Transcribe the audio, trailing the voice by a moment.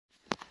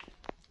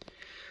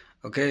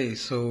Okay,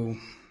 so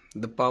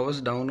the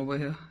power's down over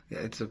here.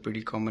 Yeah, it's a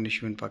pretty common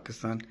issue in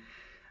Pakistan.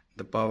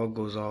 The power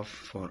goes off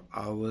for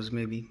hours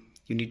maybe.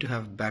 You need to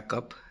have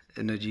backup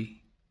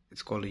energy.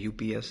 It's called a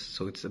UPS.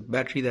 So it's a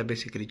battery that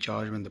basically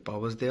charges when the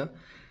power's there.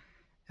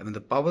 And when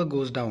the power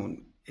goes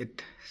down,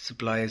 it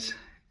supplies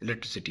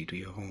electricity to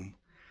your home.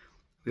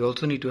 We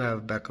also need to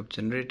have backup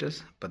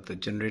generators, but the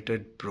generator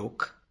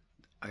broke.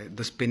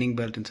 The spinning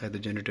belt inside the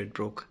generator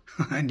broke.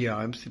 And yeah,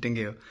 I'm sitting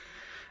here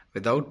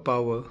without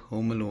power,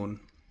 home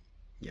alone.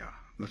 Yeah,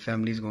 my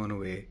family's gone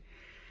away.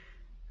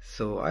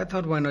 So I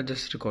thought, why not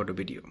just record a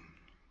video?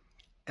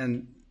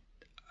 And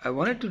I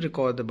wanted to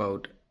record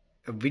about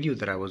a video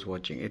that I was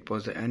watching. It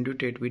was the Andrew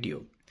Tate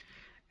video.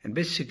 And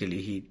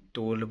basically he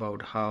told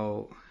about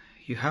how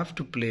you have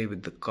to play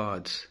with the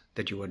cards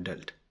that you are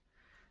dealt.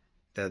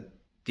 That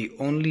the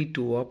only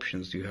two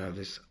options you have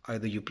is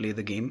either you play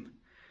the game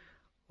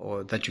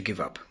or that you give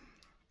up.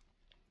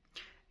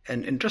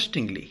 And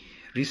interestingly,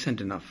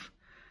 recent enough,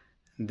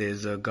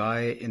 there's a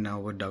guy in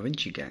our Da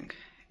Vinci gang,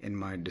 in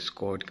my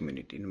Discord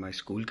community, in my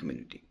school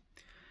community.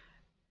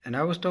 And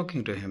I was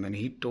talking to him and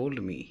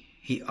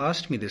he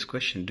asked me this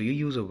question: do you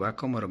use a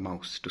Wacom or a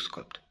mouse to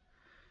sculpt?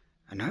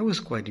 And I was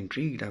quite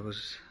intrigued. I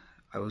was,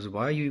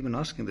 why are you even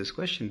asking this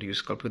question? Do you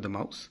sculpt with the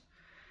mouse?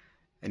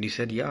 And he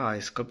said, yeah, I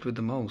sculpt with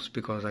the mouse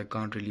because I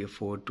can't really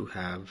afford to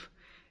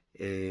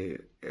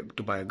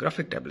buy a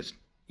graphic tablet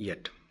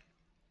yet.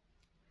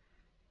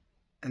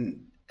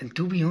 And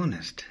to be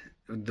honest,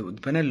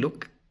 when I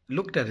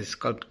looked at his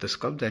the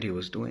sculpt that he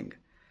was doing,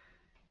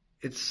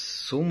 it's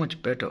so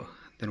much better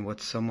than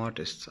what some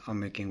artists are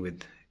making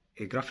with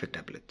a graphic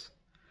tablet.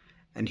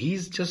 And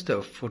he's just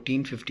a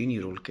 14,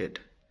 15-year-old kid.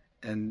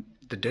 And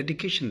the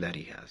dedication that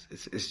he has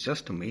is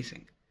just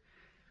amazing.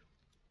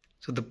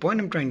 So the point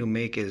I'm trying to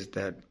make is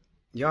that,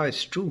 yeah,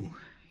 it's true.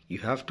 You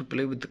have to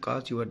play with the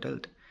cards you are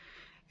dealt.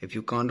 If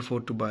you can't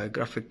afford to buy a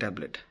graphic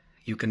tablet,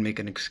 you can make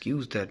an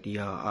excuse that,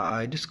 yeah,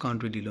 I just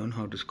can't really learn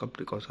how to sculpt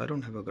because I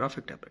don't have a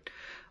graphic tablet.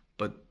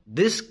 But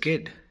this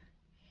kid,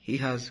 he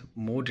has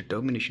more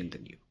determination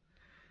than you.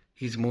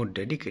 He's more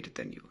dedicated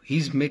than you.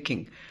 He's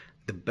making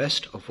the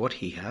best of what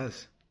he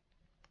has.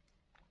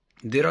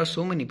 There are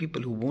so many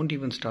people who won't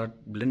even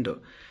start Blender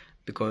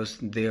because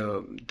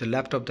the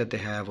laptop that they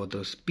have or the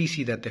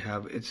PC that they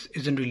have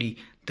isn't really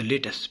the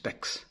latest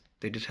specs.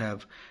 They just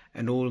have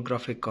an old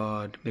graphic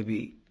card,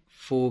 maybe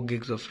 4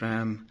 gigs of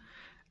RAM,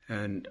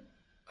 and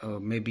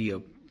maybe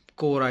a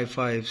Core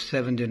i5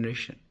 7th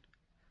generation.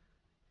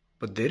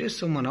 But there is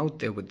someone out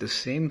there with the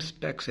same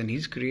specs and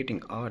he's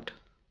creating art.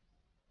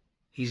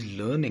 He's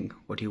learning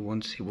what he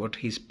wants, what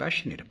he's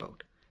passionate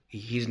about.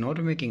 He's not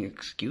making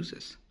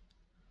excuses.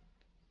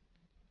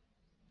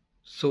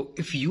 So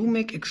if you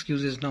make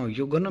excuses now,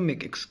 you're gonna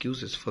make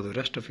excuses for the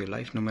rest of your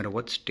life, no matter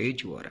what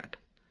stage you are at.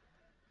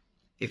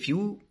 If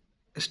you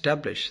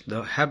establish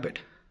the habit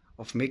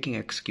of making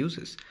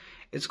excuses,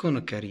 it's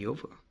gonna carry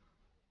over.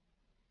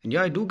 And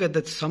yeah, I do get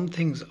that some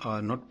things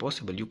are not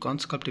possible. You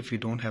can't sculpt if you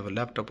don't have a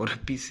laptop or a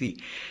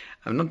PC.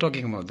 I'm not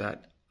talking about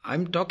that.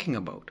 I'm talking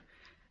about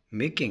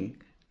making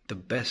the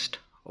best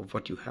of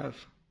what you have,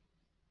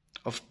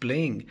 of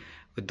playing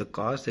with the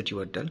cards that you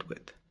are dealt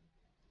with.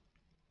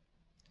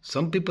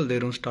 Some people, they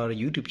don't start a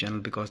YouTube channel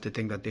because they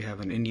think that they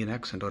have an Indian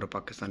accent or a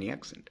Pakistani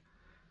accent.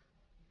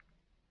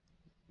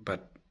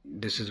 But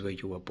this is where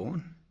you were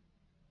born.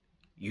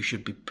 You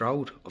should be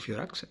proud of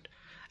your accent.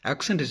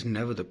 Accent is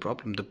never the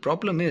problem. The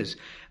problem is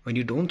when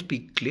you don't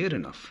speak clear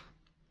enough.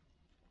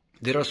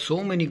 There are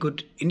so many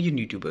good Indian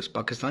YouTubers,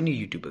 Pakistani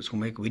YouTubers who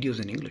make videos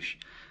in English,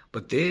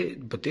 but they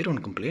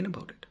don't complain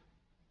about it.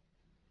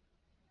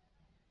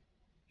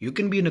 You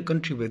can be in a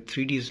country where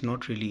 3D is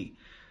not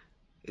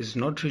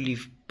really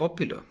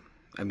popular.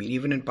 I mean,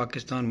 even in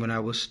Pakistan, when I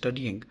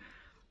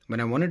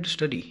wanted to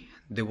study,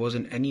 there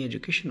wasn't any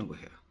education over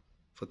here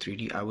for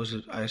 3D.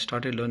 I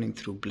started learning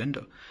through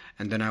Blender,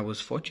 and then I was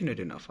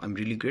fortunate enough. I'm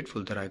really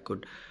grateful that I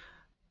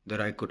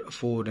could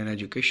afford an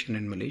education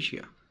in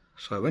Malaysia.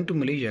 So I went to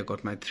Malaysia, I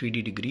got my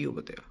 3D degree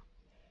over there.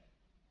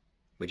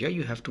 But yeah,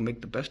 you have to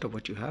make the best of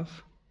what you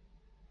have.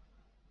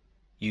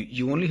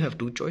 You only have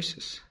 2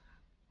 choices.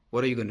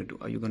 What are you going to do?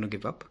 Are you going to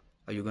give up?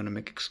 Are you going to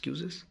make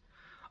excuses?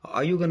 Or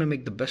are you going to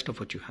make the best of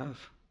what you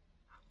have?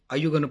 Are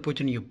you going to put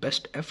in your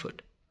best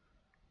effort?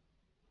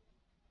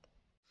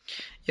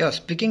 Yeah,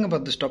 speaking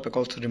about this topic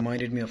also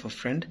reminded me of a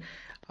friend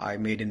I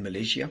made in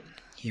Malaysia.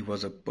 He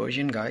was a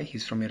Persian guy.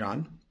 He's from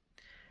Iran.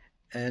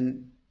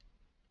 And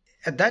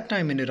at that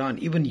time in Iran,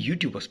 even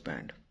YouTube was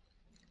banned.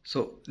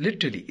 So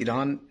literally,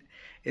 Iran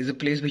is a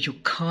place where you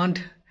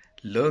can't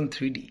learn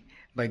 3D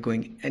by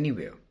going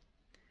anywhere.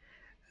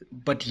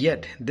 But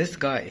yet, this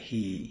guy,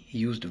 he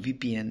used a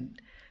VPN.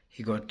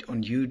 He got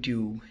on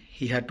YouTube.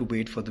 He had to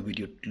wait for the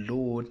video to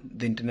load.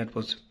 The internet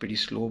was pretty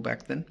slow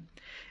back then.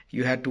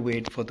 You had to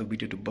wait for the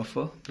video to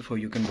buffer before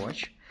you can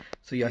watch.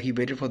 So yeah, he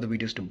waited for the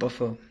videos to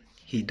buffer.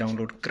 He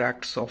downloaded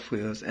cracked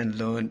softwares and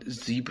learned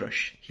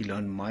ZBrush. He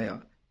learned Maya,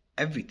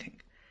 everything.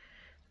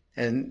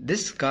 And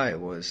this guy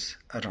was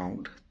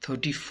around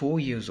 34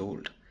 years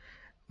old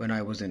when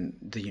I was in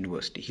the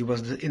university. He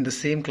was in the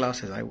same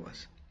class as I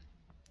was.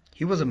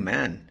 He was a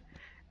man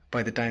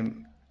by the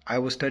time I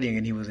was studying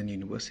and he was in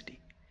university.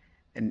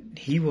 And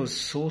he was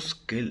so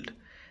skilled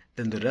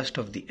than the rest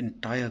of the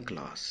entire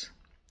class.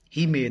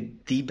 He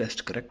made the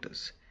best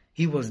correctors.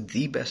 He was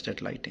the best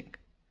at lighting.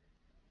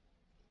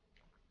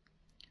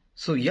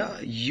 So yeah,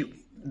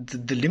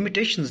 the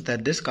limitations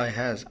that this guy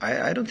has,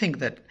 I don't think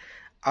that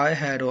I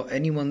had or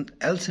anyone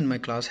else in my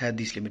class had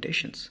these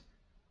limitations.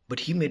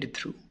 But he made it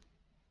through.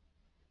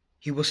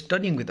 He was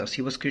studying with us.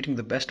 He was creating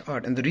the best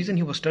art. And the reason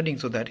he was studying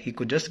so that he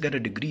could just get a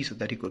degree so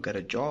that he could get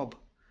a job.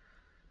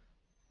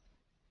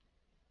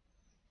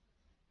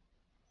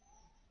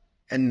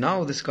 And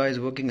now this guy is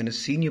working in a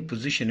senior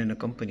position in a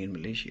company in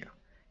Malaysia.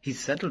 He's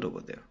settled over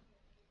there.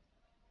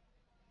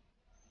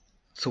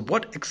 So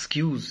what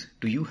excuse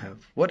do you have?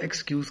 What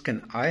excuse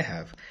can I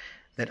have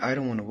that I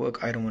don't want to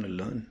work, I don't want to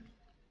learn?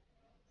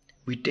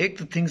 We take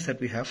the things that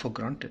we have for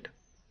granted.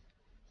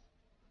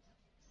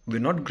 We're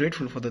not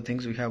grateful for the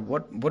things we have.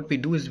 What we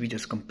do is we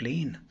just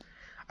complain.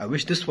 I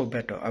wish this were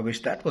better. I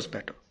wish that was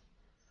better.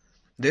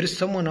 There is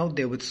someone out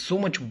there with so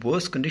much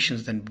worse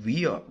conditions than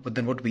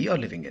what we are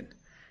living in.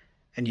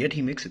 And yet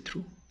he makes it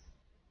through.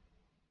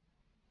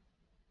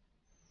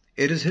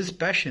 It is his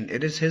passion.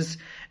 It is his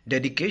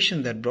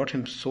dedication that brought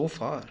him so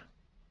far.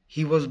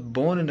 He was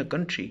born in a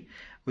country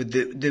where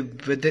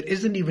there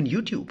isn't even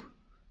YouTube.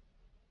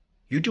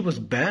 YouTube was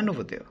banned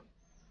over there.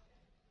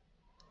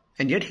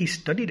 And yet he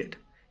studied it.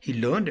 He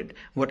learned it.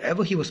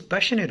 Whatever he was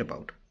passionate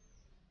about.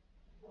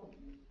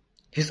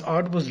 His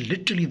art was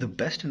literally the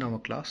best in our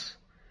class.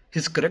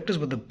 His characters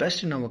were the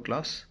best in our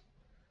class.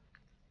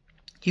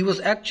 He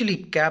was actually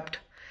capped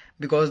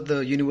because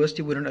the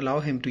university wouldn't allow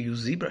him to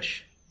use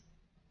ZBrush.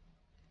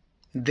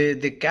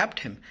 They capped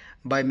him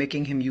by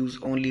making him use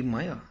only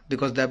Maya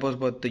because that was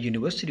what the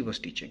university was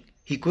teaching.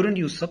 He couldn't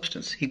use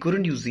Substance. He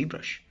couldn't use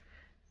ZBrush.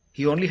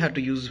 He only had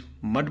to use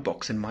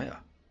Mudbox and Maya.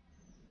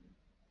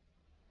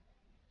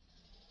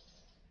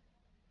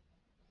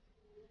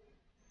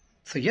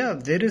 So yeah,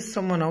 there is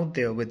someone out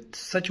there with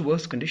such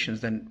worse conditions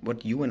than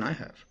what you and I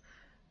have.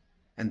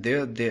 And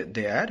they're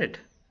at it.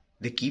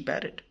 They keep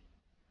at it.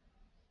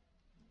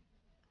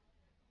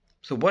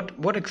 So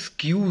what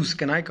excuse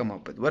can I come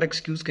up with? What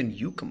excuse can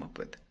you come up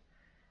with?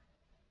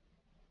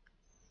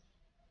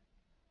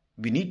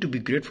 We need to be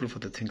grateful for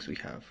the things we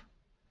have.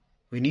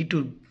 We need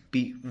to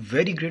be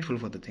very grateful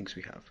for the things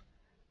we have.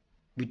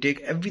 We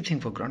take everything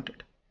for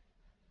granted.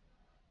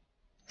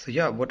 So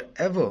yeah,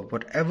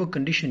 whatever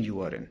condition you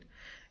are in,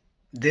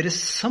 there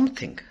is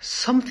something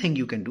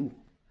you can do.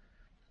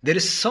 There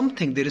is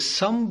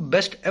some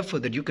best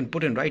effort that you can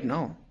put in right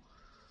now.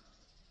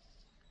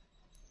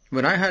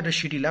 When I had a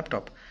shitty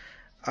laptop,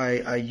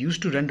 I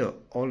used to render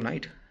all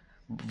night.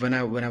 When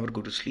I would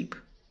go to sleep,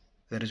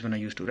 that is when I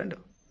used to render.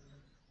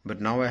 But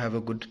now I have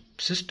a good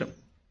system.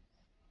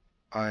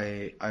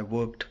 I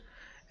worked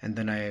and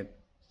then I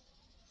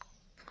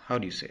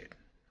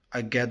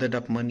gathered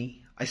up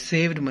money, I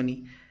saved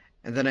money,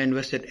 and then I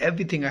invested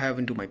everything I have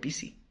into my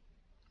PC.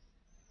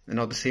 And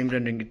now the same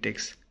rendering, it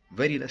takes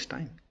very less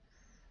time.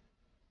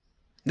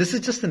 This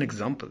is just an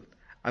example.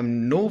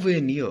 I'm nowhere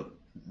near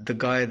the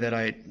guy that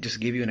I just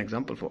gave you an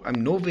example for.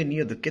 I'm nowhere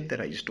near the kid that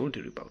I just told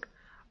you about.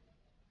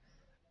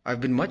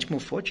 I've been much more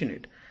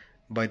fortunate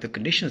by the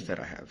conditions that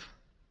I have.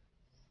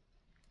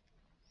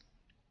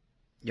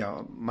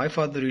 Yeah, my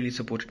father really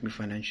supported me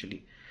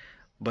financially.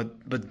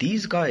 But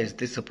these guys,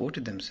 they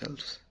supported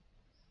themselves.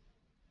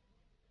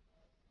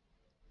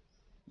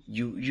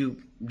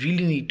 You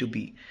really need to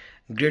be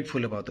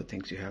grateful about the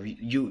things you have.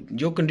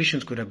 Your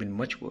conditions could have been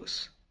much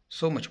worse.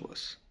 So much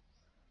worse.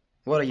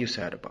 What are you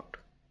sad about?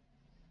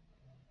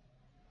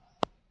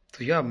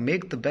 So yeah,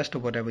 make the best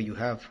of whatever you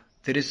have.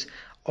 There is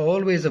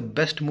always a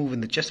best move in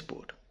the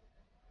chessboard.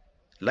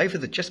 Life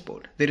is a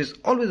chessboard. There is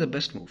always a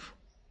best move.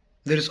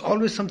 There is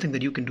always something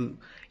that you can do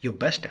your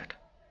best at.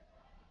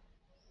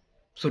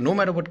 So no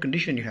matter what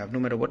condition you have, no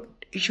matter what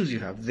issues you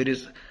have, there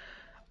is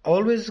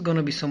always going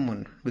to be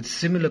someone with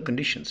similar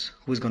conditions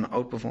who is going to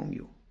outperform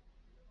you.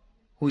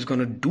 Who is going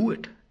to do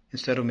it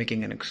instead of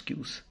making an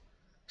excuse.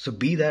 So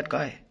be that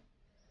guy.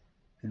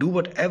 Do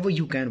whatever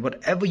you can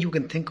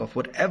think of,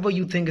 whatever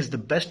you think is the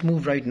best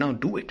move right now,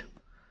 do it.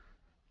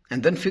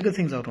 And then figure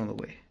things out on the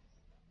way.